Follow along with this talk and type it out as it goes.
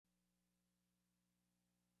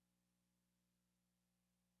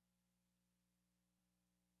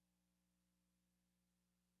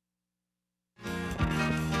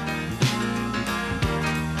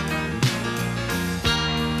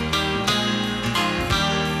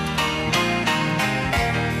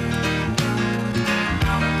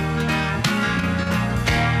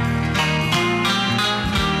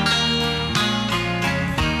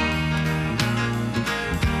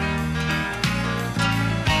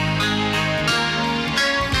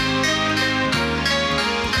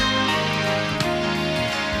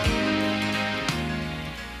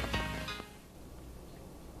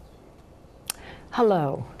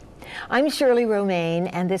Hello, I'm Shirley Romaine,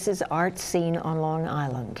 and this is Art Scene on Long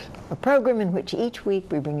Island, a program in which each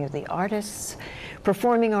week we bring you the artists,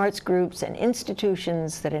 performing arts groups, and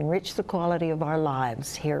institutions that enrich the quality of our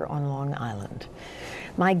lives here on Long Island.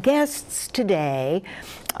 My guests today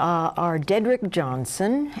are Dedrick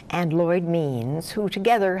Johnson and Lloyd Means, who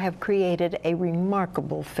together have created a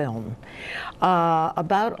remarkable film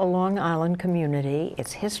about a Long Island community,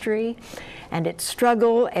 its history, and its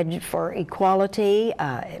struggle for equality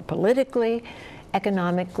politically,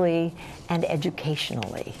 economically, and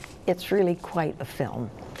educationally. It's really quite a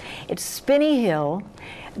film. It's Spinney Hill,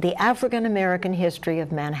 the African-American history of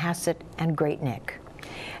Manhasset and Great Neck.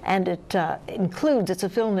 And it's a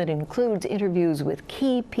film that includes interviews with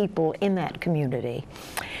key people in that community.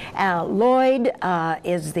 Lloyd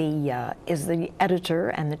is the editor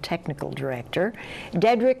and the technical director.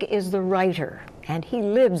 Dedrick is the writer, and he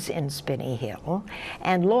lives in Spinney Hill.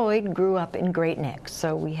 And Lloyd grew up in Great Neck.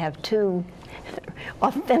 So we have two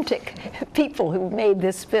authentic people who made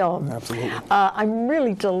this film. Absolutely. I'm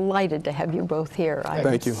really delighted to have you both here.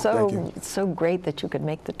 Thank you. Thank you. It's so great that you could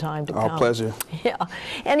make the time to come. Our pleasure. Yeah.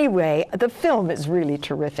 Anyway, the film is really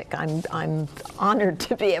terrific. I'm honored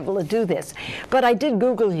to be able to do this. But I did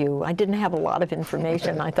Google you. I didn't have a lot of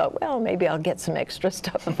information. I thought, well, maybe I'll get some extra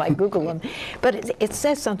stuff if I Google them. But it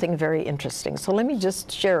says something very interesting. So let me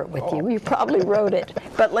just share it with you. You probably wrote it,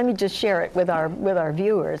 but let me just share it with our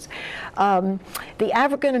viewers. The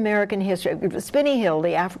African-American history, Spinney Hill,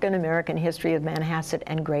 the African-American history of Manhasset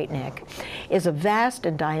and Great Neck, is a vast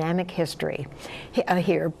and dynamic history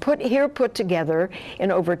here put together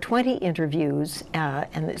in over 20 interviews,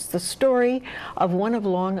 and it's the story of one of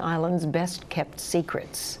Long Island's best-kept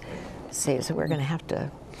secrets. See, so we're going to have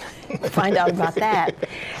to find out about that.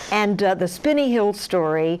 And the Spinney Hill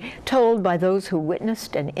story told by those who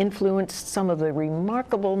witnessed and influenced some of the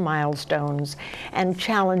remarkable milestones and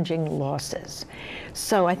challenging losses.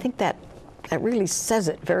 So I think that really says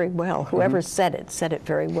it very well. Whoever said it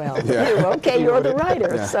very well. Yeah. You're the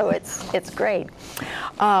writer, yeah. So it's great.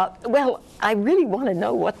 Well, I really want to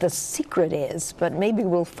know what the secret is, but maybe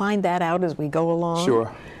we'll find that out as we go along.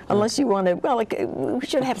 Sure. Unless you want to, well, we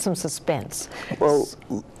should have some suspense. Well,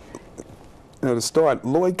 to start,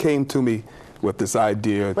 Lloyd came to me with this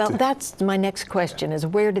idea. Well, that's my next question, is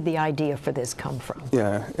where did the idea for this come from?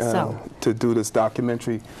 Yeah, to do this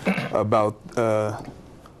documentary about the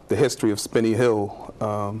history of Spinney Hill,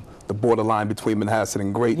 the borderline between Manhasset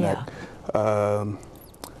and Great Neck.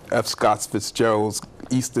 F. Scott Fitzgerald's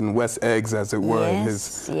East and West Eggs, as it were, in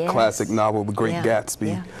his classic novel, The Great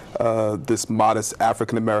Gatsby. This modest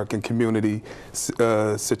African-American community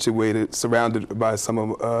surrounded by some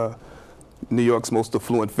of New York's most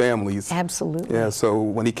affluent families. Absolutely. Yeah, so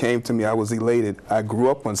when he came to me, I was elated. I grew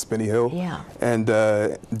up on Spinney Hill. Yeah. And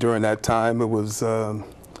during that time, it was,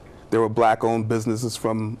 there were black-owned businesses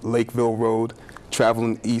from Lakeville Road,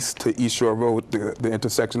 traveling east to East Shore Road, the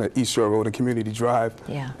intersection of East Shore Road and Community Drive.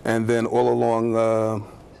 Yeah. And then all along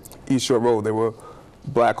East Shore Road, there were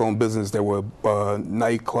black-owned businesses. There were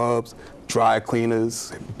nightclubs, dry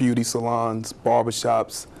cleaners, beauty salons,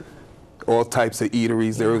 barbershops, all types of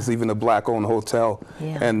eateries. There was even a black-owned hotel.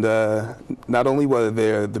 And not only were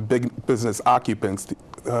there the big business occupants,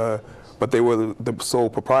 but they were the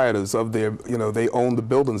sole proprietors of their, they owned the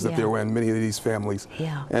buildings that they were in, many of these families.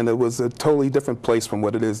 And it was a totally different place from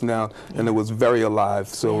what it is now, and it was very alive.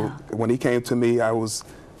 So when he came to me, I was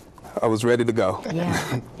ready to go.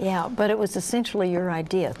 Yeah, but it was essentially your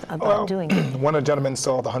idea about doing it. One of the gentlemen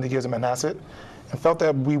saw the 100 Years of Manhasset and felt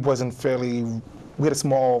that we had a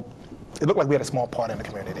small, it looked like we had a small part in the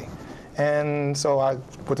community. And so I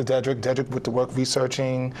put to Dedrick went to work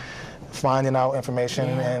researching, finding out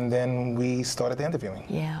information, and then we started the interviewing.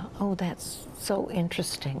 Yeah, oh, that's so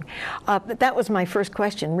interesting. But that was my first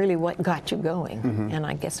question, really what got you going? And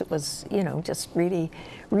I guess it was, just really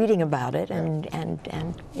reading about it and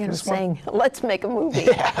saying, let's make a movie.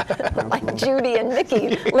 Like Judy and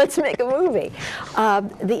Mickey, let's make a movie.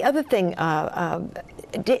 The other thing,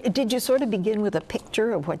 did you sort of begin with a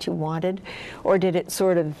picture of what you wanted, or did it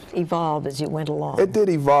sort of evolve as you went along? It did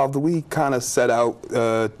evolve. We kind of set out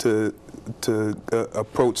to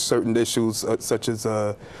approach certain issues such as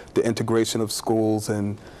the integration of schools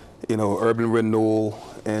and urban renewal,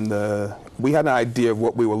 and we had an idea of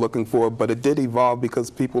what we were looking for, but it did evolve because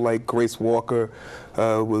people like Grace Walker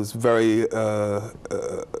was very,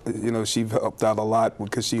 she helped out a lot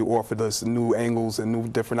because she offered us new angles and new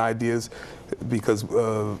different ideas because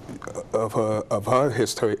of her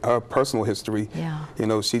history, her personal history.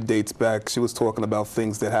 Yeah. She dates back, she was talking about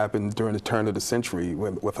things that happened during the turn of the century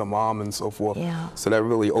with her mom and so forth. Yeah. So that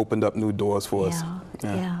really opened up new doors for us.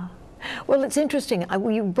 Yeah. Well, it's interesting.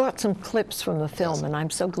 You brought some clips from the film, and I'm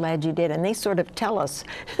so glad you did. And they sort of tell us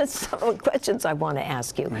some of the questions I want to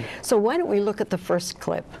ask you. So why don't we look at the first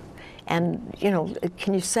clip? And, you know,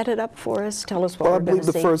 can you set it up for us? Tell us what we're going to see.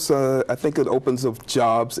 I believe the first, I think it opens with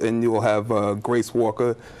jobs, and you'll have Grace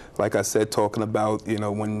Walker, like I said, talking about, you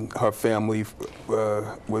know, when her family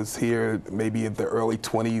was here, maybe in the early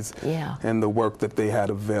 20s, and the work that they had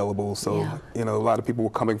available. So, you know, a lot of people were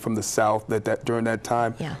coming from the South during that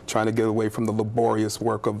time, trying to get away from the laborious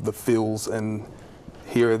work of the fields, and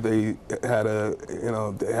here they had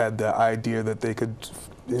they had the idea that they could,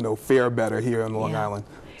 you know, fare better here on Long Island.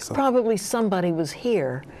 So. Probably somebody was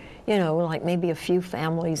here, you know, like maybe a few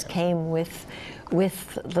families came with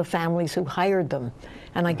the families who hired them.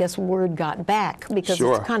 And I guess word got back, because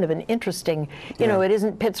it's kind of an interesting, you know, it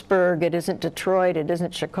isn't Pittsburgh, it isn't Detroit, it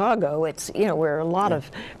isn't Chicago. It's, you know, where a lot of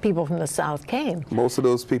people from the South came. Most of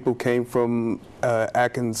those people came from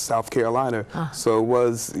Athens, South Carolina. So it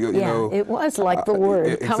was, you know. It was like the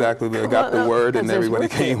word. Exactly, they got the word and everybody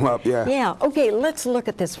came up, Yeah, okay, let's look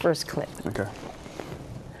at this first clip. Okay.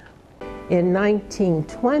 In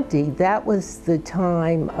 1920, that was the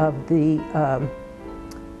time of the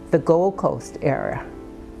Gold Coast era.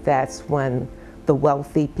 That's when the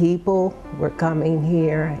wealthy people were coming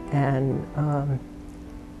here and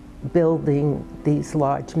building these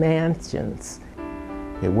large mansions.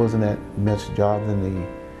 It wasn't that much jobs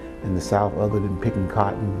in the South other than picking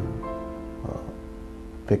cotton,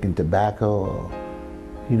 picking tobacco, or,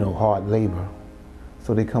 you know, hard labor.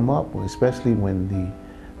 So they come up, especially when the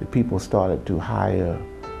people started to hire,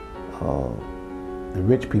 the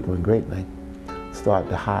rich people in Great Neck started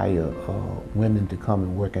to hire women to come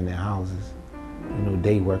and work in their houses, you know,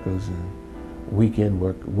 day workers and week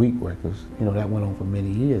workers. You know, that went on for many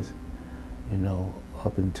years, you know,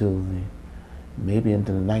 up until maybe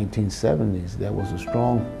into the 1970s. There was a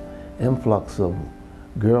strong influx of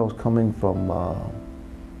girls coming from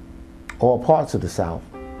all parts of the South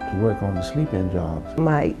to work on the sleep-in jobs.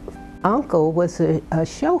 My uncle was a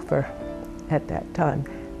chauffeur at that time.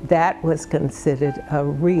 That was considered a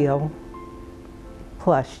real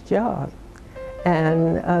plush job.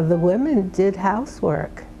 And the women did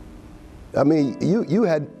housework. I mean, you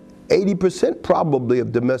had 80% probably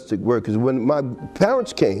of domestic workers. When my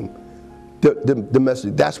parents came,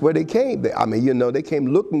 domestic, that's where they came. I mean, you know, they came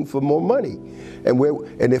looking for more money.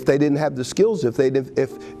 And if they didn't have the skills,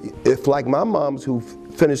 if like my moms who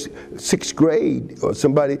finished 6th grade or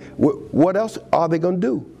somebody, what else are they going to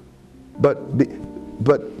do but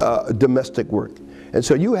domestic work? And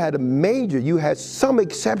so you had you had some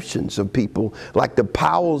exceptions of people, like the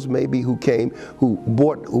Powells maybe, who came, who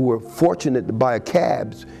were fortunate to buy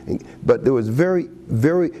cabs, but there was those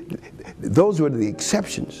were the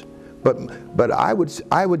exceptions. But I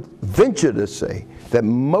would venture to say that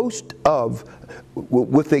most of,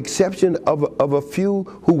 with the exception of a few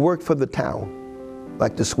who worked for the town,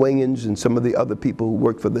 like the Swingins and some of the other people who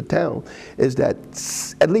worked for the town, is that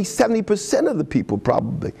at least 70% of the people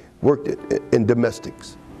probably worked in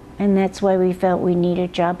domestics. And that's why we felt we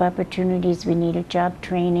needed job opportunities, we needed job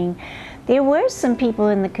training. There were some people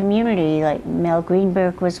in the community, like Mel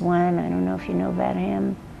Greenberg was one, I don't know if you know about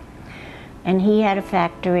him. And he had a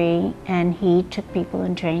factory, and he took people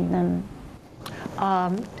and trained them.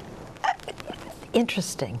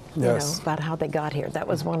 Interesting, you know, about how they got here. That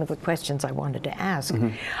was one of the questions I wanted to ask.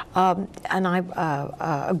 And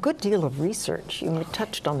a good deal of research. You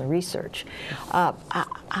touched on the research.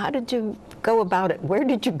 How did you go about it? Where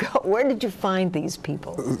did you go? Where did you find these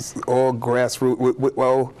people? It's all grassroots.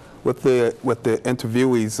 Well, with the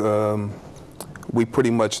interviewees, we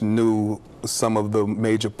pretty much knew some of the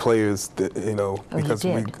major players that, you know, because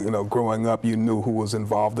we, you know, growing up, you knew who was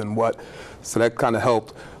involved in what. So that kind of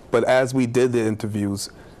helped. But as we did the interviews,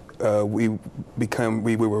 we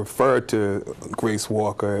were referred to Grace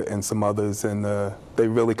Walker and some others, and they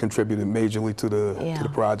really contributed majorly to the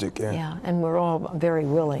project. Yeah, and we're all very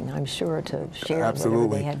willing, I'm sure, to share whatever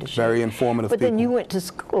they had to share. Very informative. But then you went to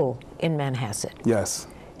school in Manhasset. Yes.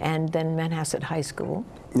 And then Manhasset High School.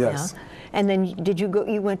 Yes. Yeah. And then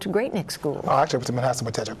you went to Great Neck School. Oh, actually, I went to Manhasset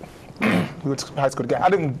with Tedrick. We went to high school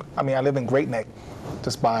together. I live in Great Neck,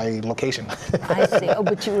 just by location. I see. Oh,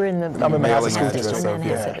 but you were in the I'm in Manhasset School District.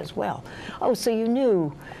 Manhasset as well. Oh, so you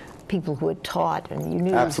knew people who had taught, and you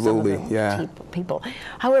knew some of the people.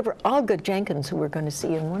 However, Olga Jenkins, who we're going to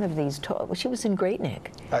see in one of these talks, she was in Great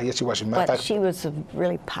Neck. Yes, she was. But she was a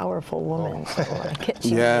really powerful woman. So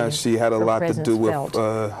she had a lot to do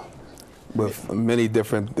with many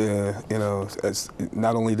different, you know,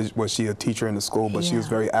 not only was she a teacher in the school, but she was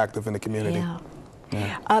very active in the community. Yeah.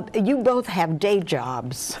 You both have day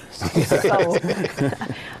jobs. So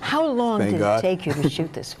how long Thank did God. it take you to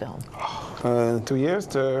shoot this film? 2 years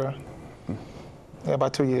to, yeah,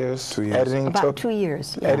 about 2 years. 2 years. Editing About took, 2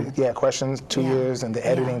 years. Yeah. questions, 2 Yeah. years, and the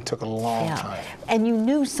editing Yeah. took a long Yeah. time. And you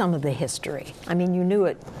knew some of the history. I mean, you knew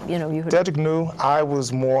it, you know, you had... Dedrick knew, I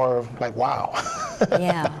was more like, wow.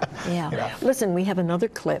 Yeah, yeah. Yeah. Listen, we have another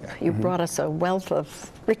clip. You brought us a wealth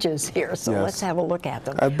of riches here, so Yes. let's have a look at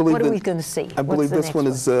them. I believe What are that- we going to see? I What's believe the this next one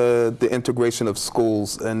is the integration of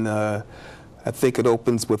schools, and I think it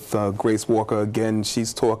opens with Grace Walker again.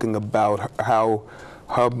 She's talking about how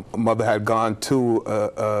her mother had gone to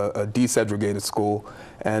a desegregated school,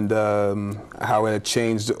 and how it had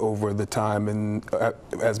changed over the time, and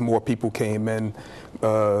as more people came in,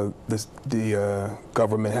 the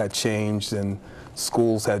government had changed, and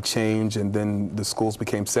schools had changed, and then the schools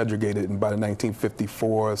became segregated, and by the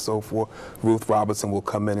 1954 or so forth, Ruth Robertson will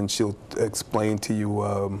come in and she'll explain to you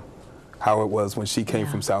how it was when she came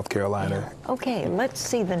from South Carolina. Okay, let's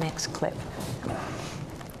see the next clip.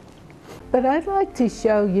 But I'd like to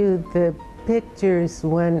show you the pictures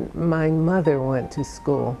when my mother went to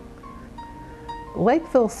school.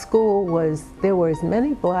 Lakeville School was, there were as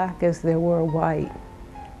many black as there were white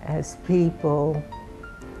as people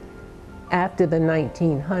after the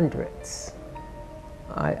 1900s.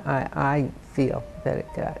 I feel that it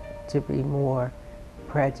got to be more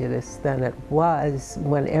prejudiced than it was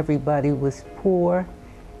when everybody was poor,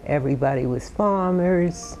 everybody was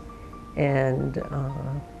farmers, and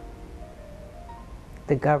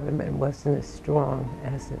the government wasn't as strong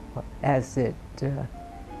as it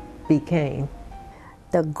became.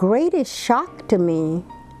 The greatest shock to me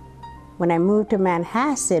when I moved to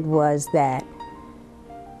Manhasset was that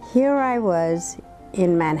here I was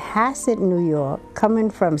in Manhasset, New York, coming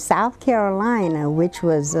from South Carolina, which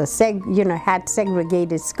was had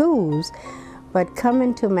segregated schools, but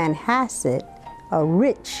coming to Manhasset, a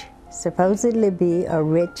rich, supposedly be a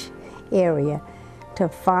rich area, to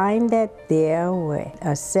find that there was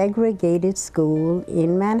a segregated school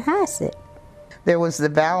in Manhasset. There was the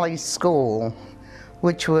Valley School,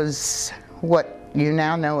 which was what you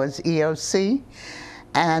now know as EOC,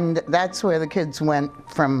 and that's where the kids went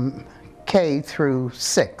from K through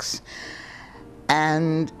 6.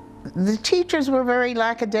 And the teachers were very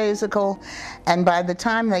lackadaisical, and by the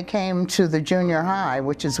time they came to the junior high,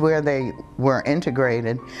 which is where they were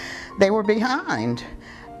integrated, they were behind,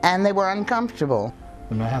 and they were uncomfortable.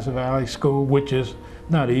 The Manhasset Valley School, which is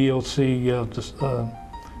not EOC,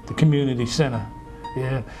 the community center.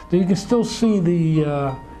 Yeah, you can still see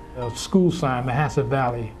the school sign, Manhasset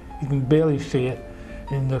Valley. You can barely see it,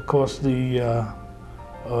 and of course the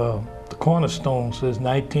cornerstone says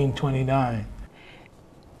 1929.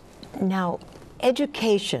 Now,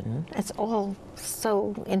 education, that's all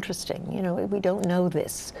so interesting. You know, we don't know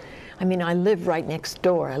this. I mean, I live right next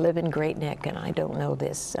door. I live in Great Neck, and I don't know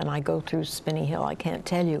this. And I go through Spinney Hill. I can't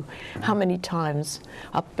tell you how many times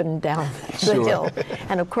up and down the hill.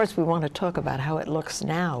 And of course, we want to talk about how it looks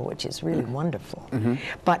now, which is really wonderful.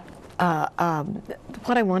 But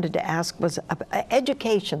what I wanted to ask was,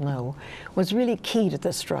 education, though, was really key to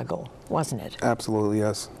the struggle, wasn't it? Absolutely,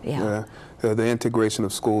 yes. Yeah. The integration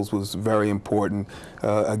of schools was very important.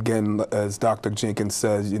 Again, as Dr. Jenkins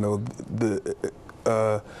says, you know,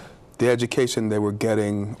 the education they were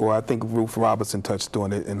getting, or I think Ruth Robertson touched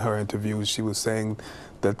on it in her interview. She was saying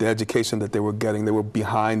that the education that they were getting, they were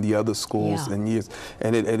behind the other schools in years,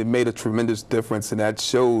 and it made a tremendous difference, and that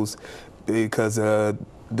shows because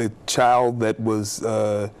the child that was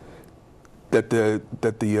that the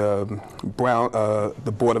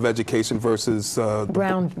Board of Education versus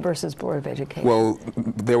Brown versus Board of Education. Well,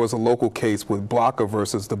 there was a local case with Blocker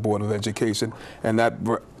versus the Board of Education, and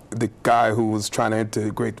the guy who was trying to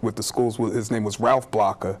integrate with the schools, his name was Ralph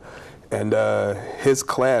Blocker, and his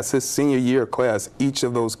class, his senior year class, each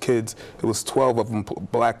of those kids, it was 12 of them,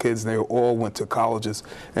 black kids, and they all went to colleges,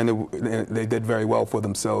 and they did very well for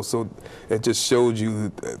themselves. So it just showed you,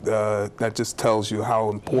 that just tells you how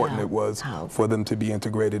important it was for them to be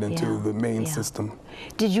integrated into the main system.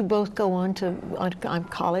 Did you both go on to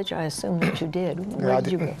college? I assume that you did. Where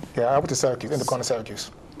did you go? Yeah, I went to Syracuse, in the corner of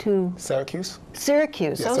Syracuse. To Syracuse?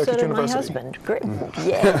 Syracuse. Yeah, Oh, Syracuse so did my University. husband. Great.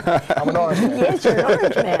 Yeah. I'm an orange man. Yes, you're an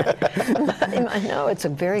orange man. I know, it's a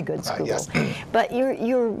very good school. Yes. But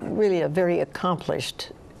you're really a very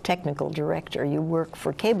accomplished technical director. You work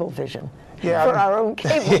for Cablevision. Yeah, for our own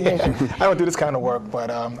Cablevision. I don't do this kind of work, but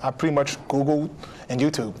I pretty much Google and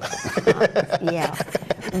YouTube. Yeah.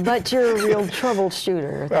 But you're a real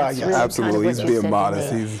troubleshooter. That's yes. really Absolutely. Kind of He's what you being said to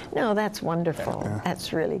modest. me. He's- No, that's wonderful.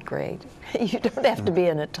 That's really great. You don't have to be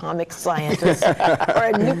an atomic scientist or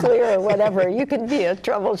a nuclear or whatever. You can be a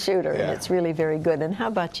troubleshooter, and it's really very good. And how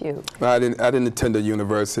about you? I didn't attend a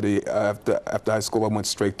university. After high school, I went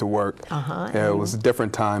straight to work. Yeah, it was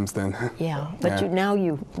different times then. Yeah, but now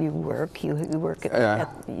you work. You work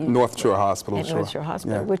at North Shore Hospital. At North Shore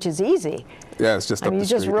Hospital, Yeah. which is easy. Yeah, it's just I up mean, the you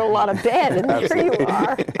just street. roll out of bed, and there you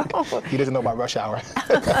are. Oh, He doesn't know about rush hour.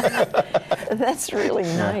 that's really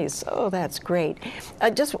nice. Oh, that's great.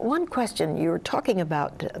 Just one question. You were talking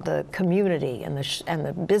about the community and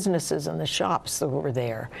the businesses and the shops that were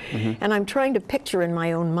there. And I'm trying to picture in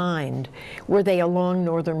my own mind, were they along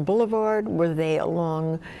Northern Boulevard? Were they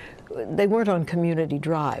along, they weren't on Community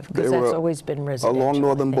Drive, because They that's were always been residential. along I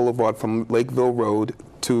Northern think. Boulevard from Lakeville Road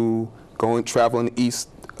to traveling east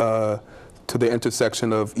to the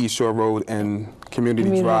intersection of East Shore Road and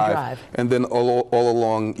Community Drive. And then all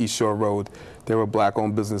along East Shore Road, there were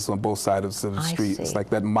black-owned businesses on both sides of the street. It's see. like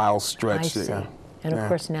that mile I stretch. see. Yeah. And of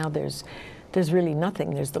course now there's really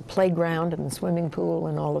nothing. There's the playground and the swimming pool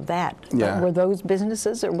and all of that. Yeah. But were those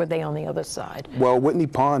businesses, or were they on the other side? Well, Whitney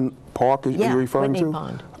Pond Park, are Yeah, you referring Whitney to?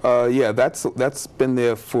 Pond. Yeah, that's been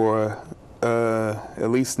there for at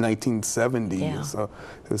least 1970s. Yeah. So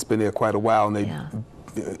it's been there quite a while, and Yeah.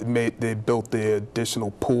 they built the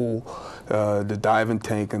additional pool, the diving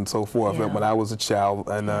tank, and so forth. Yeah. When I was a child,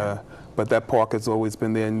 and but that park has always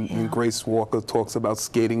been there. And Grace Walker talks about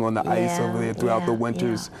skating on the ice over there throughout the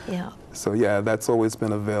winters. Yeah. So yeah, that's always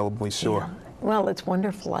been available. Sure. Yeah. Well, it's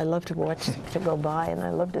wonderful. I love to watch, to go by, and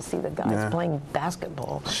I love to see the guys playing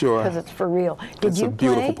basketball. Sure. Because it's for real. Did It's you a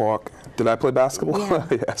beautiful play? park. Did I play basketball? Yeah.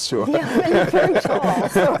 Yeah, sure. Yeah, well, you're very tall,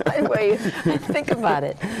 so anyway, think about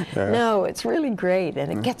it. No, it's really great,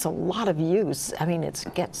 and it gets a lot of use. I mean, it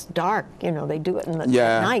gets dark, you know, they do it in the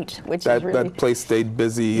at night, which is really... That place stayed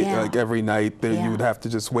busy like every night. Yeah. You would have to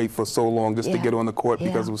just wait for so long just to get on the court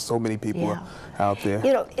because there was so many people out there.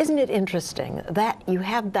 You know, isn't it interesting that you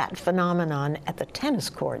have that phenomenon at the tennis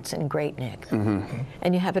courts in Great Neck,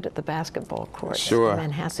 and you have it at the basketball courts in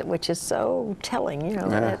Manhasset, which is so telling, you know,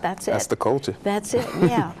 that's it. That's the culture. That's it,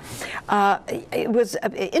 yeah. It was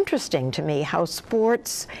interesting to me how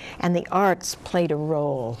sports and the arts played a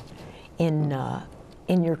role in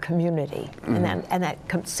your community, and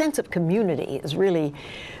that sense of community is really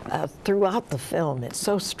throughout the film. It's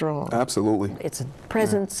so strong. Absolutely. Its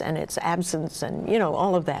presence and its absence, and you know,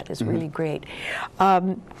 all of that is really great.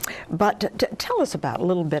 But tell us a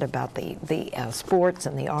little bit about the sports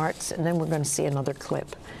and the arts, and then we're going to see another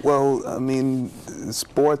clip. Well, I mean,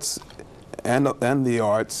 sports and the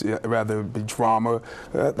arts, rather be drama.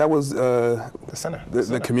 That was The center.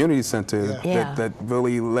 the community center that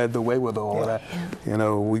really led the way with all of that. You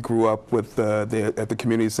know, we grew up with at the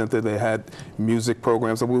community center. They had music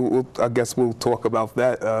programs. So I guess we'll talk about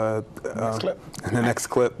that Next clip. in the next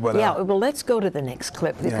clip. But Yeah, well, let's go to the next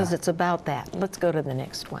clip because it's about that. Let's go to the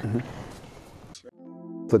next one.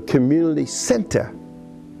 The community center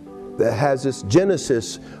that has its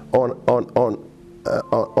genesis on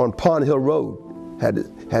Pond Hill Road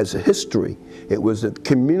has a history. It was a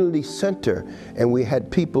community center, and we had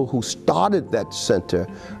people who started that center,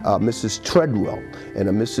 Mrs. Treadwell and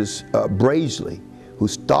a Mrs. Brazeley, who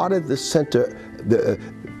started the center.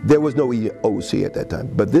 There was no EOC at that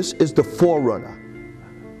time, but this is the forerunner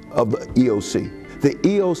of the EOC. The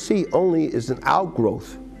EOC only is an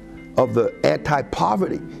outgrowth of the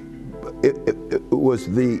anti-poverty. It was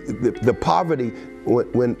the poverty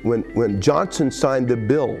when Johnson signed the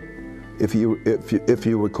bill. If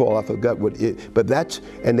you recall, I forgot what it. But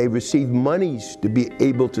and they received monies to be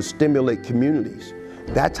able to stimulate communities.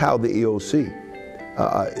 That's how the EOC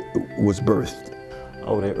was birthed.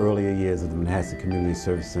 Oh, the earlier years of the Manhasset Community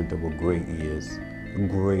Service Center were great years.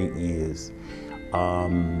 Great years.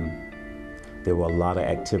 There were a lot of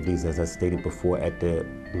activities, as I stated before, at the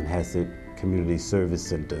Manhasset Community Service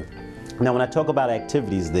Center. Now, when I talk about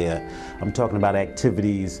activities there, I'm talking about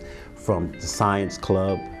activities from the science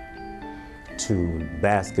club to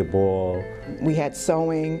basketball. We had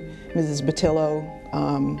sewing. Mrs. Batillo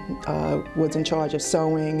was in charge of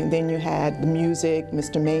sewing, and then you had the music,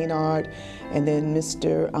 Mr. Maynard, and then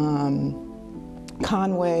Mr.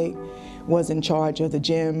 Conway was in charge of the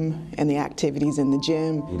gym and the activities in the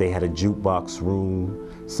gym. They had a jukebox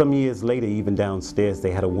room. Some years later, even downstairs,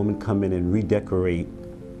 they had a woman come in and redecorate,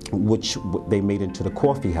 which they made into the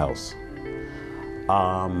coffee house.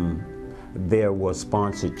 There were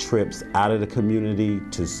sponsored trips out of the community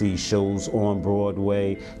to see shows on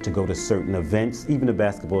Broadway, to go to certain events. Even the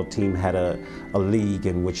basketball team had a league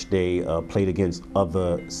in which they played against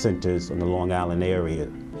other centers in the Long Island area.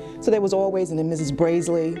 So there was always, and then Mrs.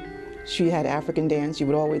 Braisley, she had African dance.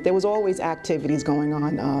 There was always activities going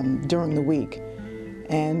on during the week.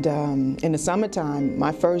 And in the summertime,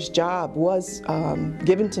 my first job was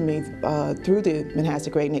given to me through the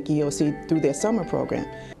Manhasset Great Neck EOC through their summer program.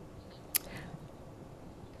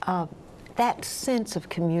 That sense of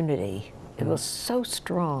community, it was so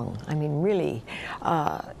strong. I mean, really,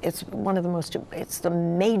 it's one of the most, it's the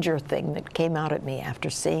major thing that came out at me after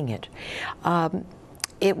seeing it.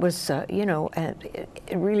 It was, you know,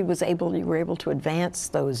 it really was you were able to advance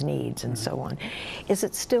those needs and so on. Is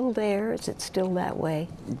it still there? Is it still that way,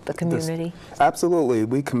 the community? Absolutely.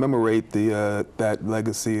 We commemorate that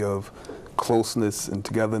legacy of closeness and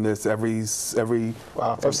togetherness every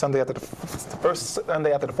first Sunday after the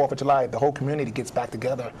 4th of July, the whole community gets back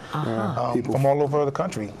together from all over the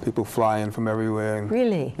country. People fly in from everywhere.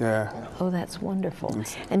 Really? Yeah. Oh, that's wonderful.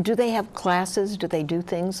 And do they have classes? Do they do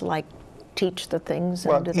things like teach the things?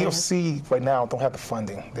 Well, EOC right now don't have the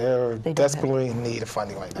funding. They're desperately in need of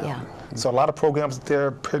funding right now. Yeah. So a lot of programs, they're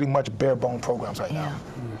pretty much bare bone programs right now.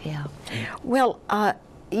 Yeah. Well,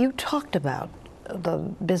 you talked about the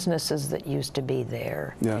businesses that used to be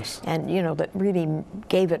there. Yes. And, you know, that really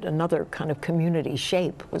gave it another kind of community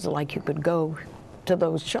shape. It was like you could go to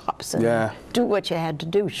those shops and do what you had to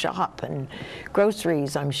do, shop and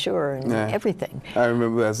groceries, I'm sure, and everything. I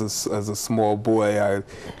remember as a small boy, I'd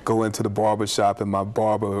go into the barber shop and my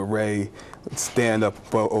barber, Ray, would stand up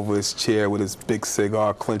over his chair with his big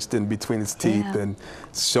cigar clenched in between his teeth and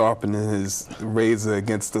sharpening his razor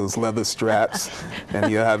against those leather straps. And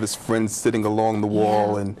he'll have his friends sitting along the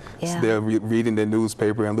wall and they're reading their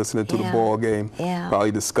newspaper and listening to the ball game,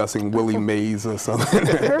 probably discussing Willie Mays or something.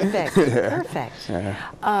 Perfect, perfect.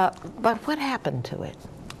 But what happened to it?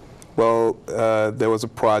 Well, there was a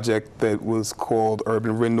project that was called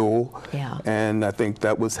Urban Renewal, and I think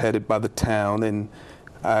that was headed by the town. And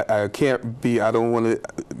I can't be. I don't want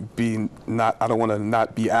to be not. I don't want to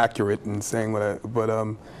not be accurate in saying what I. But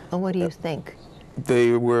well, what do you think?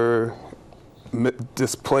 They were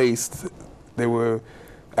displaced. They were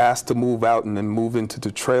asked to move out and then move into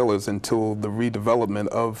the trailers until the redevelopment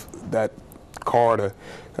of that corridor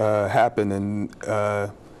happened, and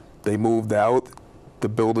they moved out. The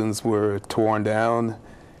buildings were torn down,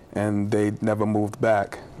 and they never moved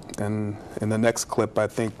back. And in the next clip, I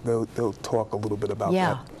think they'll talk a little bit about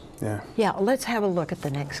that. Yeah, let's have a look at the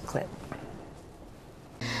next clip.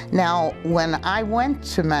 Now, when I went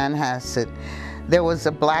to Manhasset, there was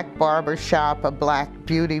a black barber shop, a black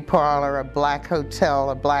beauty parlor, a black hotel,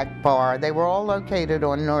 a black bar. They were all located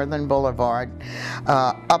on Northern Boulevard,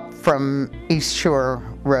 up from East Shore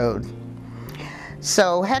Road.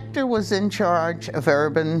 So Hector was in charge of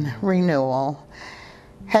urban renewal.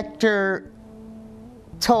 Hector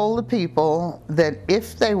told the people that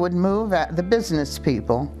if they would move out, the business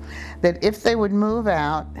people, that if they would move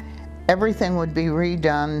out, everything would be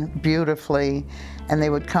redone beautifully and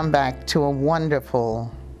they would come back to a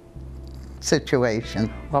wonderful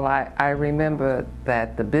situation. Well, I remember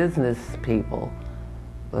that the business people,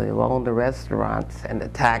 who owned the restaurants and the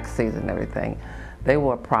taxis and everything, they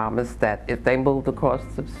were promised that if they moved across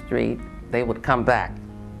the street, they would come back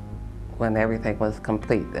when everything was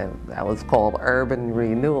complete. That was called urban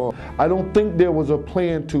renewal. I don't think there was a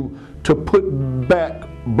plan to put back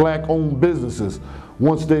black-owned businesses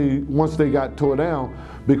once they got tore down,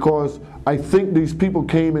 because I think these people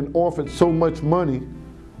came and offered so much money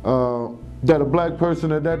that a black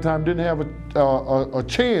person at that time didn't have a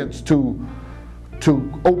chance to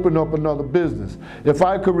open up another business. If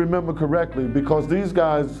I could remember correctly, because these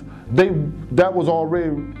guys, that was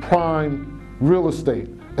already prime real estate,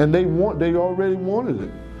 and they already wanted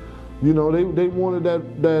it. You know, they wanted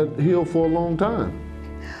that hill for a long time.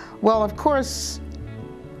 Well, of course,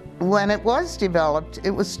 when it was developed,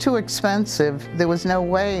 it was too expensive. There was no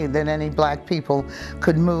way that any black people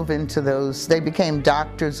could move into those. They became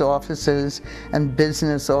doctors' offices and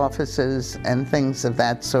business offices and things of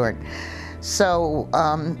that sort. So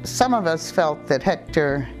some of us felt that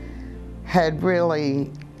Hector had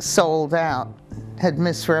really sold out, had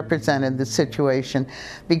misrepresented the situation,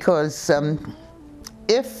 because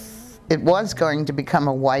if it was going to become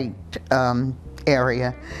a white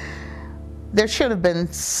area, there should have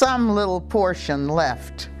been some little portion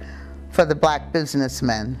left for the black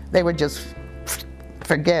businessmen. They would just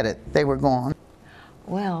forget it. They were gone.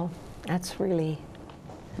 Well, that's really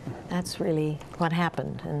what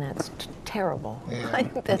happened, and that's terrible. Yeah.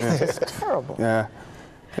 That's just terrible. Yeah.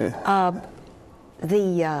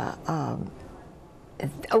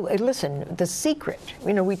 Listen, the secret.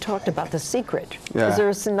 You know, we talked about the secret. Yeah. Is there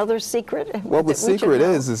another secret? Well, the secret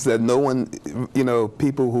is that no one, you know,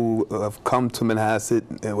 people who have come to Manhasset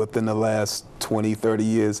within the last 20, 30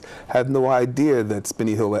 years have no idea that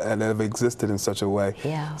Spinney Hill had ever existed in such a way.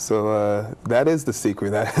 Yeah. So that is the secret.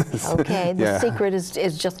 That is, okay, the secret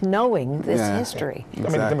is just knowing this history.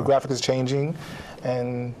 Exactly. I mean, the demographic is changing,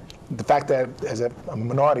 and the fact that as a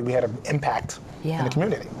minority we had an impact in the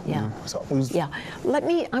community. Yeah. So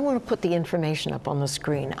I want to put the information up on the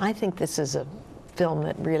screen. I think this is a film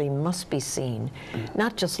that really must be seen,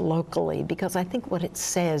 not just locally, because I think what it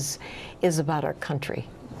says is about our country.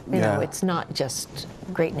 You know, it's not just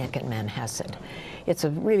Great Neck and Manhasset. It's a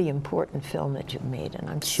really important film that you've made, and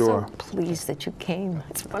I'm so pleased that you came.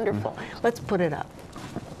 It's wonderful. Let's put it up.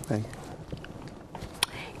 Thank you.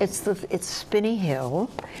 It's Spinney Hill,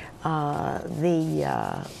 the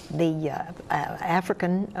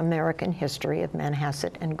African American history of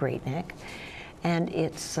Manhasset and Great Neck, and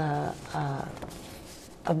it's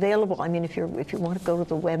available. I mean, if you want to go to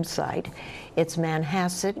the website, it's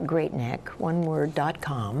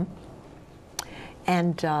manhassetgreatneck.com.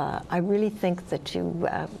 And I really think that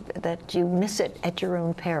you miss it at your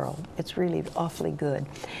own peril. It's really awfully good.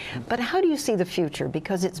 But how do you see the future?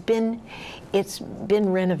 Because it's been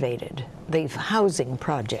renovated. The housing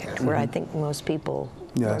project, where I think most people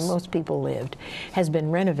where most people lived, has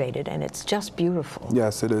been renovated, and it's just beautiful.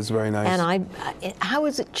 Yes, it is very nice. And how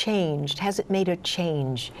has it changed? Has it made a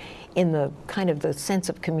change in the kind of the sense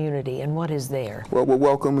of community and what is there? Well, we're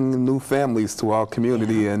welcoming new families to our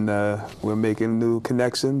community, and we're making new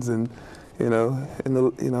connections, and it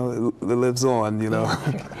lives on.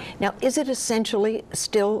 Now, is it essentially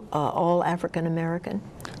still all African American?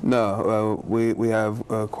 No, we have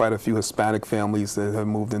quite a few Hispanic families that have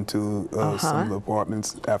moved into some of the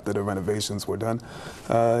apartments after the renovations were done.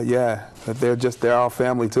 But they're our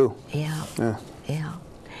family too. Yeah.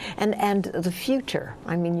 And the future,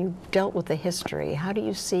 I mean, you dealt with the history. What do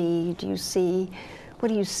you see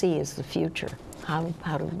as the future? How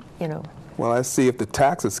do, Well, I see if the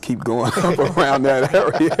taxes keep going up around that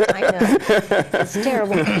area. I know, it's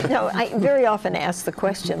terrible. No, I very often ask the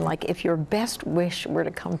question, like, if your best wish were to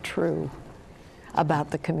come true about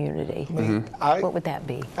the community, what would that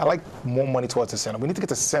be? I like more money towards the center. We need to get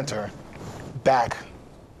the center back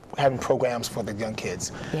having programs for the young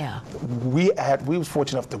kids. Yeah. We was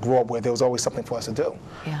fortunate enough to grow up where there was always something for us to do.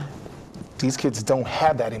 Yeah. These kids don't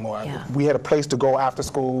have that anymore. Yeah. We had a place to go after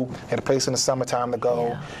school, had a place in the summertime to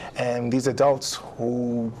go, and these adults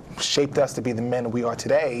who shaped us to be the men we are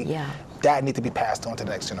today, that need to be passed on to the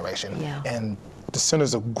next generation. Yeah. And the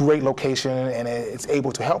center's a great location, and it's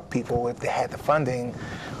able to help people if they had the funding,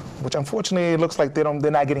 which unfortunately it looks like they're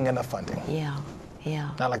not getting enough funding. Yeah.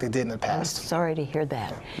 Not like they did in the past. I'm sorry to hear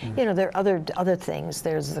that. There are other things.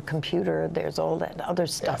 There's the computer. There's all that other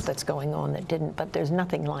stuff that's going on that didn't. But there's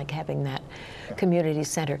nothing like having that community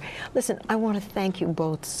center. Listen, I want to thank you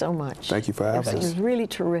both so much. Thank you for having us. It was really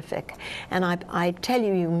terrific. And I tell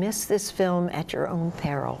you, you miss this film at your own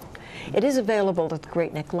peril. It is available at the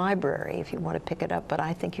Great Neck Library if you want to pick it up. But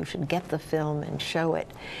I think you should get the film and show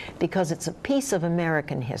it, because it's a piece of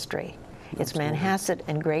American history. It's Manhasset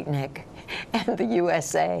and Great Neck and the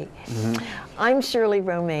USA. I'm Shirley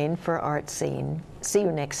Romaine for Art Scene. See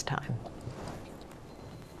you next time.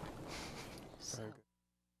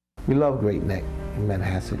 We love Great Neck in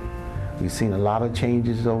Manhasset. We've seen a lot of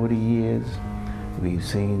changes over the years. We've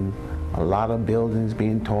seen a lot of buildings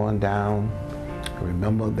being torn down.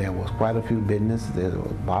 Remember, there was quite a few businesses. There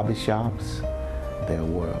were barber shops. There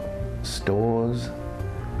were stores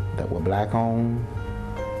that were black-owned.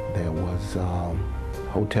 There was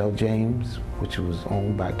Hotel James, which was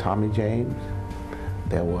owned by Tommy James.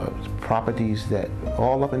 There were properties that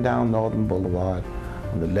all up and down Northern Boulevard,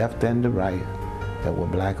 on the left and the right, that were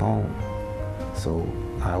black-owned. So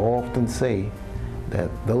I often say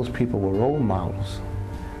that those people were role models